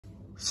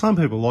Some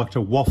people like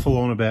to waffle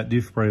on about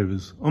diff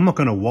breathers. I'm not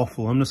going to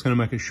waffle. I'm just going to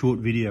make a short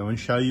video and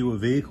show you a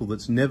vehicle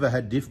that's never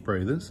had diff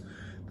breathers,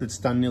 that's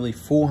done nearly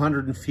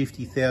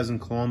 450,000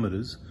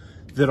 kilometres,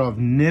 that I've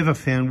never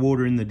found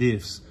water in the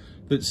diffs,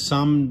 that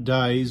some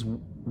days,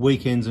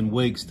 weekends and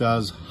weeks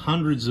does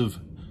hundreds of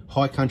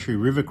high country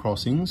river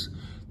crossings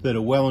that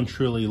are well and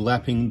truly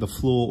lapping the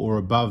floor or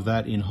above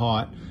that in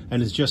height,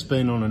 and has just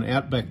been on an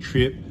outback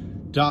trip,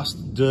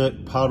 dust,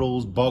 dirt,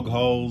 puddles, bog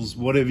holes,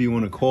 whatever you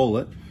want to call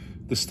it.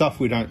 The stuff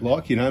we don't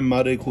like, you know,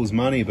 mud equals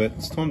money, but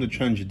it's time to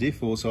change a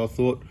diff oil. So I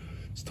thought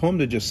it's time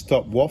to just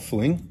stop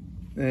waffling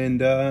and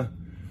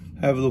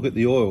have a look at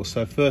the oil.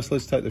 So first,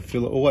 let's take the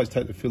filler, always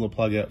take the filler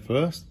plug out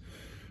first.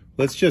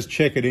 Let's just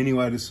check it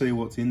anyway to see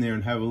what's in there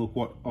and have a look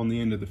what on the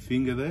end of the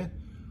finger there.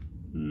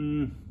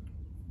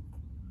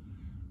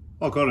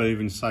 I've got to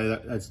even say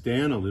that that's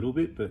down a little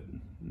bit, but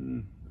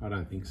I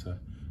don't think so.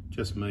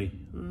 Just me.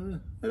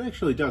 It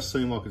actually does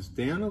seem like it's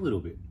down a little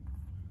bit,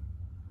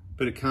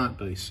 but it can't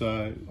be.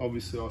 So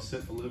obviously I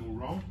set the level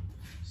wrong.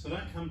 So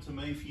don't come to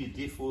me for your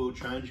diff oil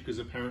change, because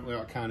apparently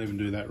I can't even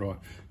do that right.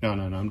 No,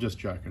 I'm just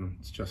joking.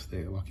 It's just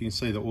there. Like you can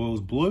see the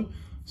oil's blue.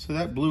 So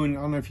that blue, I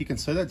don't know if you can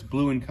see, that's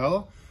blue in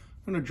color.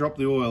 I'm gonna drop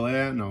the oil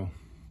out and I'll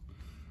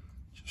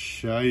just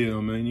show you,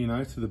 I mean, you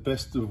know, to the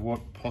best of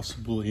what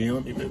possible here.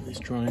 Let me move this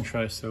drain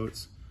tray so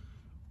it's,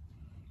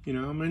 you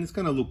know, I mean, it's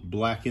gonna look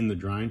black in the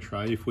drain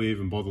tray if we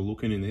even bother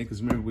looking in there,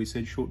 because remember we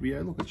said short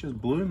video, look, it's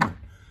just blue, mate.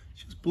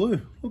 It's just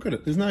blue. Look at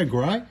it. There's no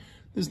grey.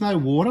 There's no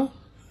water,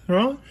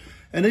 right?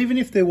 And even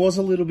if there was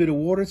a little bit of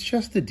water, it's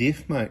just a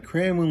diff, mate.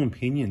 Crown, wheel and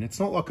pinion. It's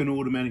not like an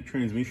automatic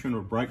transmission or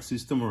a brake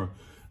system or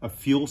a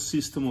fuel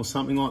system or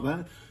something like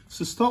that.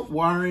 So stop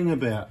worrying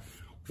about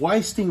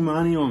wasting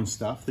money on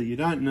stuff that you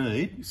don't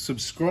need.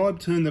 Subscribe,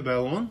 turn the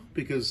bell on,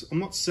 because I'm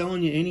not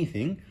selling you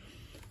anything.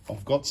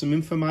 I've got some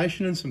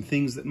information and some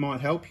things that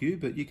might help you,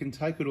 but you can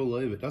take it or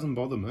leave it. It doesn't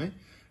bother me.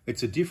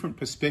 It's a different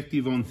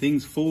perspective on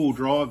things, four-wheel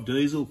drive,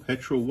 diesel,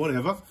 petrol,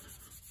 whatever.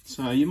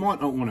 So you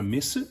might not want to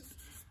miss it.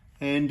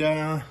 And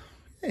yeah,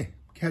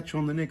 catch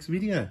on the next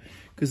video,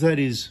 because that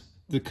is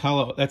the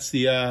colour. That's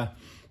the,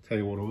 tell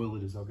you what oil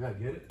it is. I'll go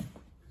get it.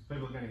 Because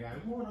people are going to go,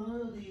 what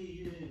oil do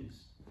you use?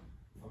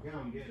 I'll go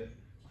and get it.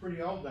 It's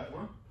pretty old, that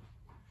one.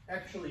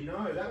 Actually,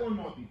 no, that one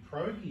might be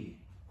Pro Gear.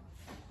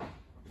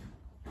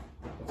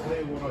 I'll tell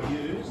you what I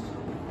used.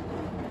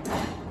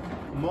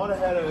 I might have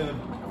had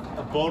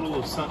a bottle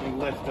of something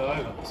left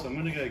over, so I'm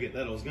going to go get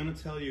that. I was going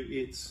to tell you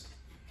it's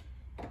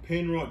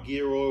Penrite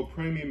gear oil,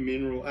 premium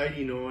mineral,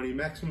 80/90,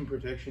 maximum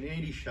protection,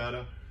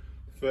 anti-shudder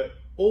for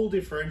all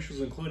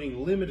differentials,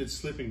 including limited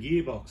slip and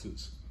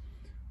gearboxes.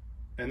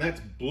 And that's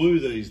blue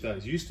these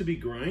days. Used to be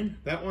green.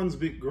 That one's a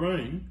bit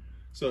green,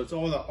 so it's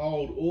either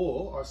old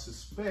or, I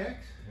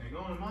suspect, hang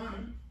on a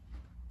moment,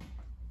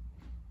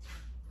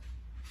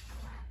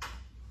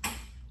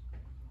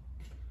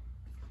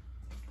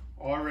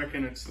 I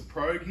reckon it's the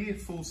Pro Gear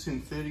full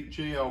synthetic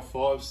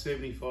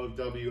GL5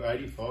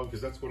 75W85, because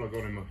that's what I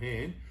got in my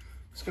hand.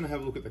 Just going to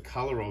have a look at the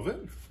colour of it.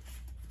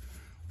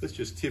 Let's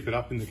just tip it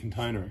up in the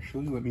container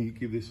actually. Let me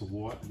give this a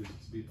wipe.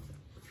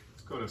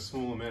 It's got a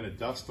small amount of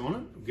dust on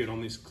it. I'll get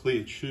on this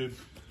clear tube,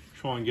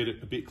 try and get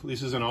it a bit.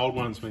 This is an old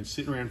one, it's been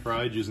sitting around for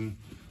ages, and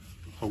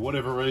for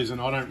whatever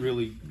reason I don't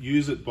really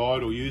use it, buy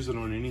it or use it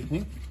on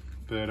anything.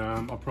 But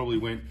I probably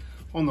went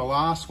on the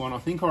last one. I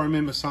think I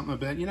remember something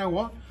about, you know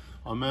what,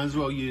 I may as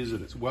well use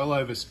it. It's well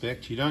over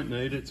spec. You don't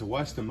need it. It's a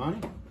waste of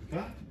money.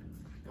 Okay?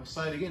 I'll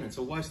say it again. It's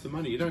a waste of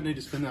money. You don't need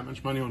to spend that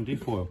much money on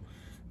diff oil.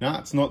 No,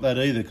 it's not that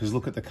either, because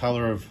look at the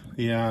colour of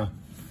the,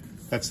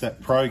 that's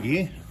that Pro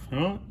Gear,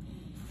 right,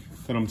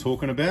 that I'm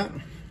talking about.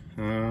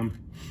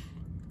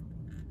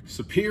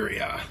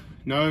 Superior.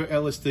 No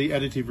LSD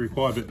additive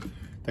required, but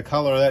the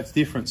colour of that's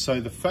different.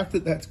 So the fact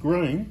that that's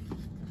green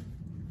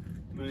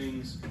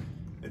means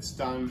it's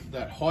done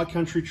that high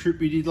country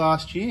trip we did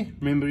last year.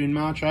 Remember in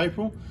March,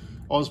 April?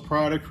 Oz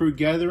Prado Crew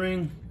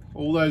Gathering,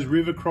 all those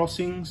river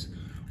crossings,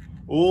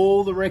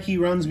 all the recce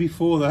runs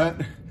before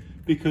that,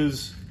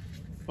 because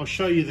I'll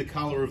show you the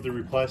colour of the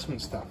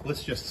replacement stuff.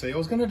 Let's just see. I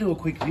was going to do a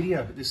quick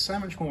video, but there's so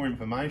much more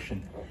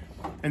information.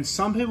 And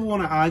some people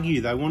want to argue.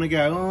 They want to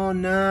go, oh,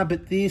 nah,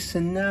 but this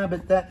and nah,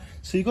 but that.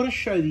 So you've got to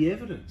show the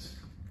evidence.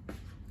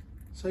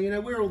 So, you know,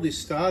 where all this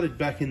started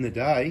back in the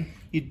day,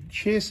 you'd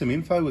share some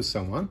info with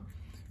someone,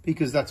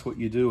 because that's what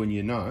you do and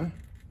you know,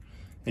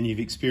 and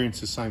you've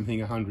experienced the same thing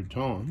 100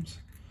 times.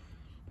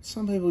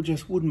 Some people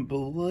just wouldn't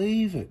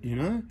believe it, you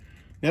know.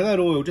 Now that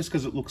oil, just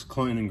because it looks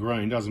clean and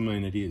green, doesn't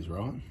mean it is,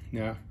 right?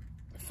 Now,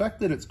 the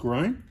fact that it's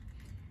green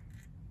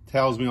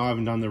tells me I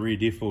haven't done the rear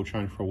diff oil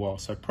change for a while.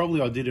 So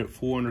probably I did it at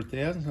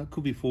 400,000, so it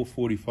could be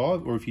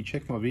 445, or if you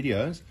check my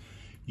videos,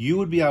 you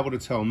would be able to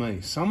tell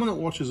me. Someone that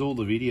watches all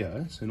the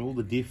videos and all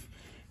the diff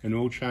and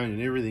oil change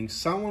and everything,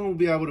 someone will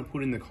be able to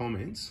put in the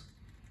comments,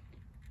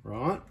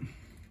 right?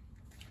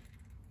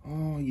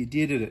 Oh, you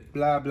did it,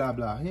 blah, blah,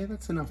 blah. Yeah,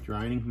 that's enough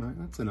draining, mate,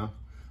 that's enough.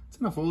 It's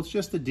enough oil, it's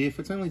just a diff.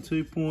 It's only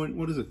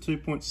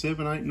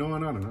 2.789, I don't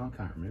know, I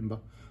can't remember.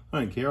 I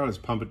don't care, I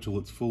just pump it till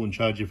it's full and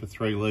charge you for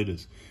 3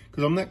 litres.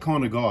 Because I'm that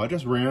kind of guy, I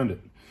just round it.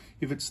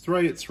 If it's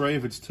 3, it's 3.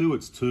 If it's 2,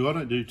 it's 2. I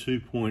don't do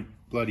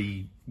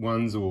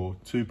 2.1s or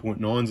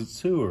 2.9s. It's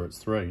 2 or it's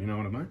 3. You know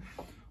what I mean?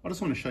 I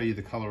just want to show you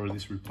the colour of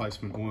this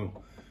replacement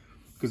oil,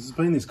 because it's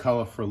been this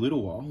colour for a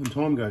little while and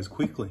time goes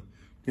quickly.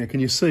 Now, can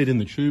you see it in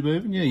the tube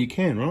even? Yeah, you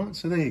can, right?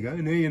 So there you go.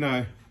 Now you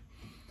know.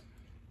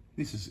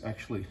 This is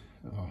actually,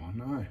 oh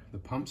no, the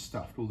pump's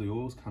stuffed. All the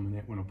oil's coming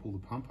out when I pull the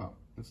pump up.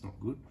 That's not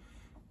good.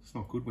 It's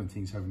not good when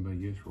things haven't been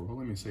used for a while.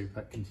 Let me see if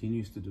that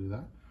continues to do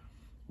that.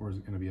 Or is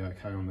it going to be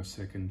okay on the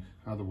second?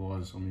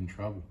 Otherwise, I'm in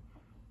trouble.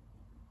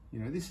 You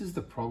know, this is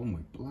the problem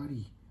with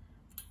bloody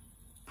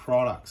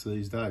products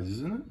these days,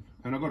 isn't it?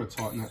 And I've got to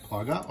tighten that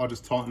plug up. I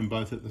just tighten them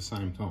both at the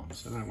same time,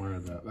 so don't worry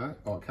about that.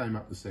 Oh, it came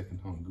up the second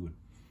time, good.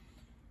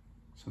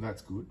 So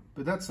that's good.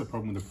 But that's the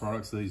problem with the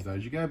products these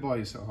days. You go buy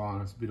yourself, oh,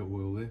 there's a bit of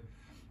oil there.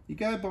 You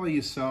go buy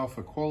yourself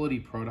a quality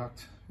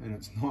product and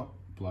it's not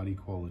bloody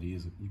quality,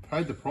 is it? You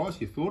paid the price,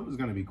 you thought it was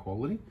going to be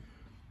quality.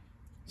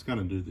 It's going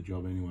to do the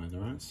job anyway,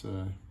 right?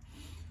 So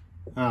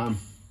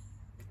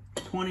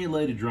 20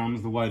 litre drum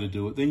is the way to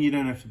do it. Then you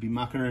don't have to be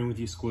mucking around with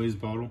your squeeze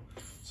bottle.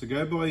 So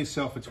go buy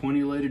yourself a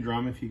 20 litre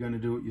drum if you're going to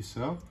do it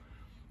yourself.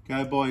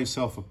 Go buy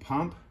yourself a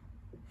pump.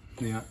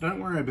 Now, don't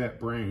worry about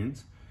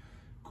brands.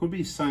 Could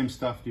be same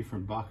stuff,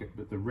 different bucket,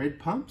 but the red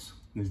pumps,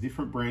 there's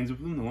different brands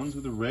of them. The ones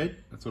with the red,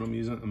 that's what I'm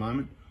using at the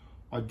moment.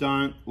 I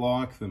don't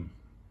like them,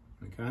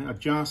 okay? I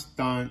just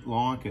don't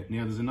like it.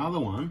 Now, there's another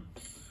one.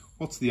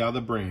 What's the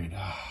other brand?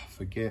 Ah,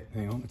 forget,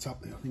 hang on, it's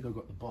up there. I think I've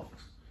got the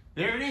box.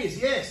 There it is,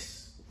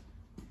 yes.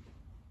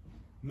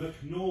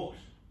 McNaught.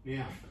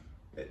 Now,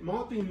 it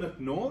might be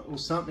McNaught or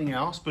something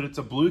else, but it's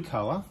a blue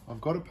colour. I've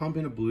got a pump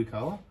in a blue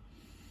colour.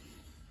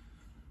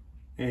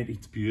 And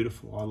it's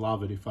beautiful. I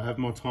love it. If I have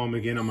my time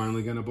again, I'm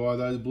only going to buy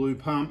those blue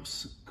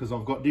pumps because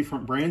I've got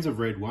different brands of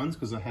red ones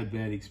because I had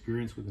bad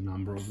experience with a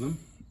number of them.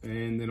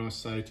 And then I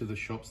say to the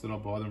shops that I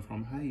buy them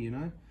from, hey, you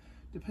know,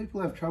 do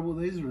people have trouble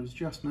with these or is it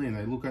just me? And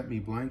they look at me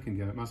blank and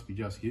go, it must be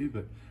just you.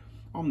 But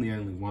I'm the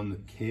only one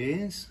that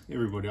cares.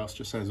 Everybody else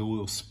just has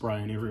oil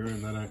spraying everywhere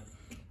and they don't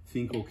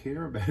think or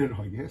care about it,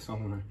 I guess. I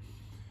don't know.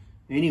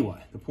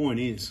 Anyway, the point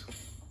is,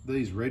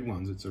 these red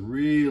ones, it's a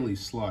really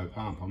slow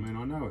pump. I mean,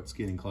 I know it's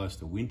getting close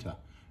to winter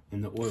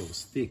and the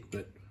oil's thick,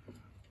 but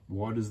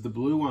why does the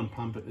blue one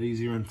pump it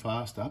easier and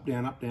faster? Up,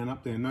 down, up, down,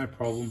 up, down, no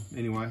problem.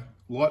 Anyway,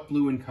 light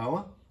blue in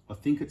colour. I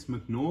think it's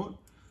McNaught.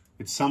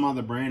 It's some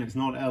other brand. It's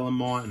not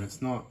Elamite and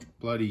it's not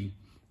bloody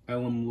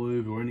Elam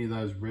Lube or any of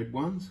those red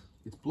ones.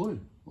 It's blue,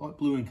 light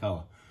blue in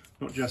colour,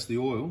 not just the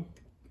oil.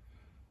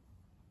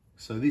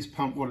 So this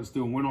pump, what it's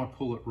doing, when I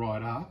pull it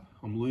right up,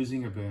 I'm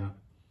losing about,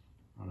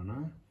 I don't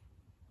know,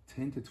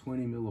 10 to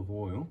 20 mil of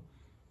oil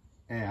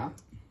out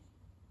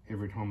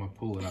every time I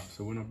pull it up.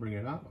 So when I bring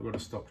it up, I've got to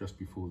stop just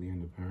before the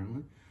end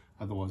apparently.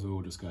 Otherwise the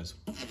oil just goes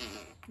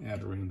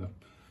out around the,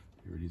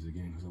 here it is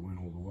again because I went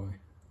all the way.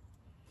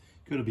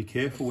 Got to be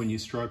careful when you're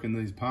stroking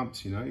these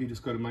pumps, you know. You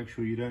just got to make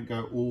sure you don't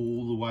go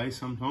all the way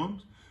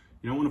sometimes.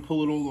 You don't want to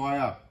pull it all the way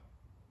up.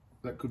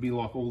 That could be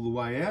like all the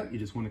way out. You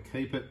just want to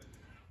keep it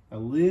a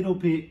little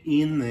bit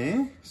in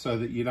there so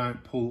that you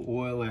don't pull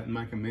oil out and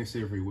make a mess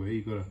everywhere.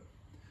 You've got to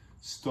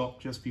stop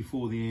just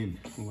before the end.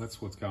 Well,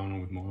 that's what's going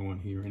on with my one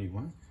here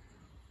anyway.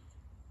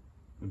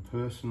 And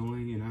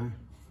personally, you know,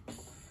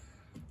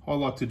 I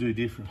like to do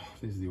different. Oh,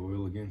 there's the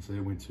oil again, so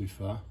it went too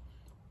far.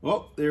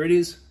 Well, there it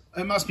is.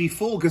 It must be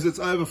full because it's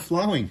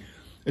overflowing.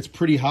 It's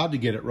pretty hard to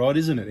get it right,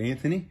 isn't it,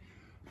 Anthony?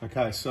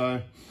 Okay,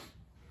 so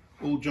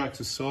all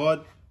jokes aside,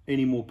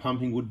 any more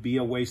pumping would be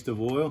a waste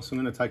of oil. So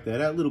I'm going to take that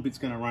out. A little bit's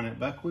going to run out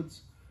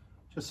backwards.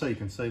 Just so you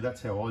can see,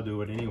 that's how I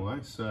do it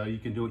anyway. So you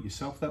can do it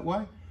yourself that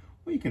way.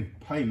 Or you can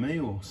pay me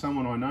or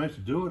someone I know to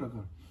do it. I've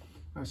got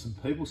know some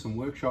people, some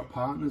workshop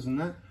partners and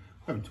that.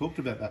 I haven't talked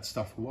about that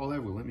stuff for a while,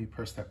 have we? Let me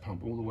press that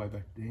pump all the way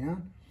back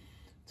down.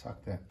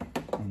 Tuck that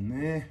in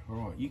there. All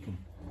right, you can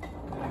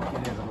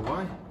get out of the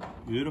way.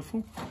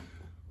 Beautiful.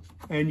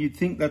 And you'd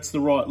think that's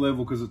the right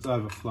level because it's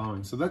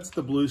overflowing. So that's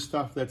the blue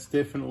stuff. That's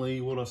definitely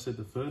what I said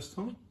the first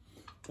time.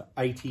 The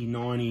 80,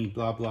 90,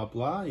 blah, blah,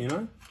 blah, you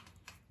know.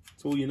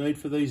 That's all you need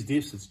for these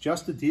diffs. It's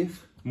just a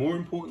diff, more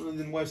importantly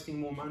than wasting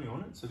more money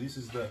on it. So this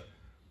is the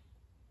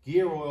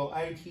gear oil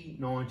 80,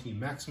 90,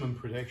 maximum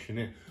protection.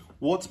 Now,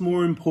 what's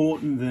more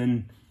important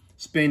than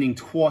spending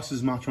twice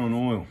as much on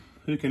oil?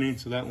 Who can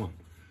answer that one?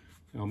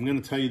 I'm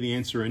going to tell you the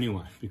answer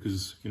anyway,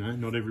 because, you know,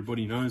 not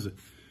everybody knows it,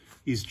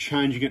 is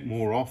changing it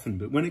more often.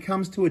 But when it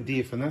comes to a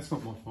diff, and that's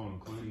not my final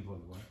cleaning, by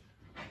the way,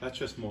 that's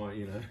just my,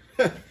 you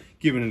know,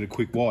 giving it a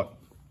quick wipe.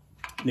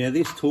 Now,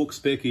 this torque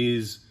spec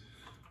is,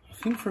 I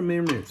think from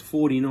memory, it's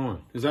 49.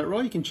 Is that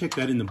right? You can check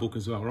that in the book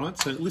as well, right?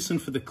 So listen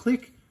for the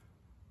click.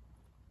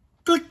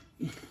 Click.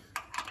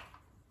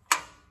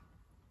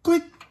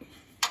 Click.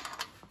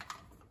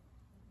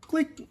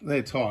 Click.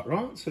 They're tight,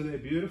 right? So they're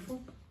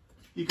beautiful.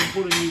 You can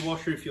put a new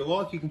washer if you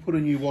like. You can put a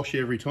new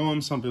washer every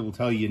time. Some people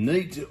tell you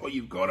need to, or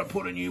you've got to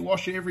put a new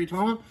washer every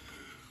time.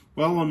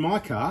 Well, on my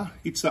car,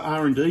 it's the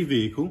R&D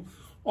vehicle.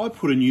 I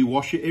put a new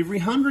washer every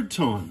 100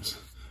 times.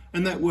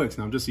 And that works.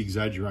 Now, I'm just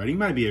exaggerating.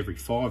 Maybe every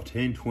 5,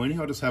 10, 20.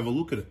 I'll just have a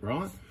look at it,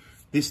 right?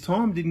 This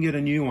time, didn't get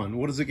a new one.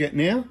 What does it get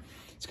now?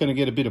 It's going to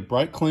get a bit of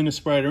brake cleaner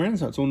sprayed around,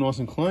 so it's all nice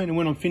and clean. And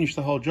when I'm finished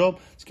the whole job,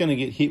 it's going to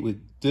get hit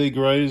with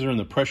degreaser and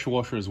the pressure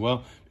washer as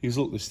well, because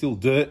look, there's still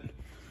dirt.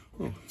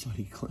 Oh,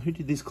 bloody, who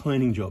did this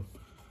cleaning job?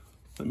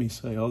 Let me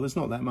see. Oh, there's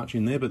not that much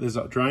in there, but there's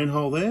that drain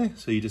hole there.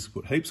 So you just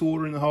put heaps of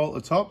water in the hole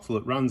at the top till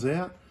it runs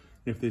out.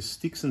 And if there's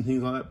sticks and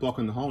things like that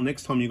blocking the hole,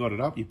 next time you got it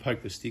up, you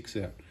poke the sticks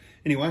out.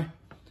 Anyway,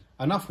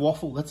 enough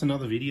waffle. That's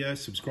another video.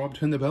 Subscribe,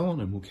 turn the bell on,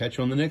 and we'll catch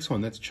you on the next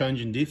one. That's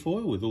changing diff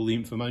oil with all the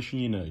information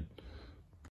you need.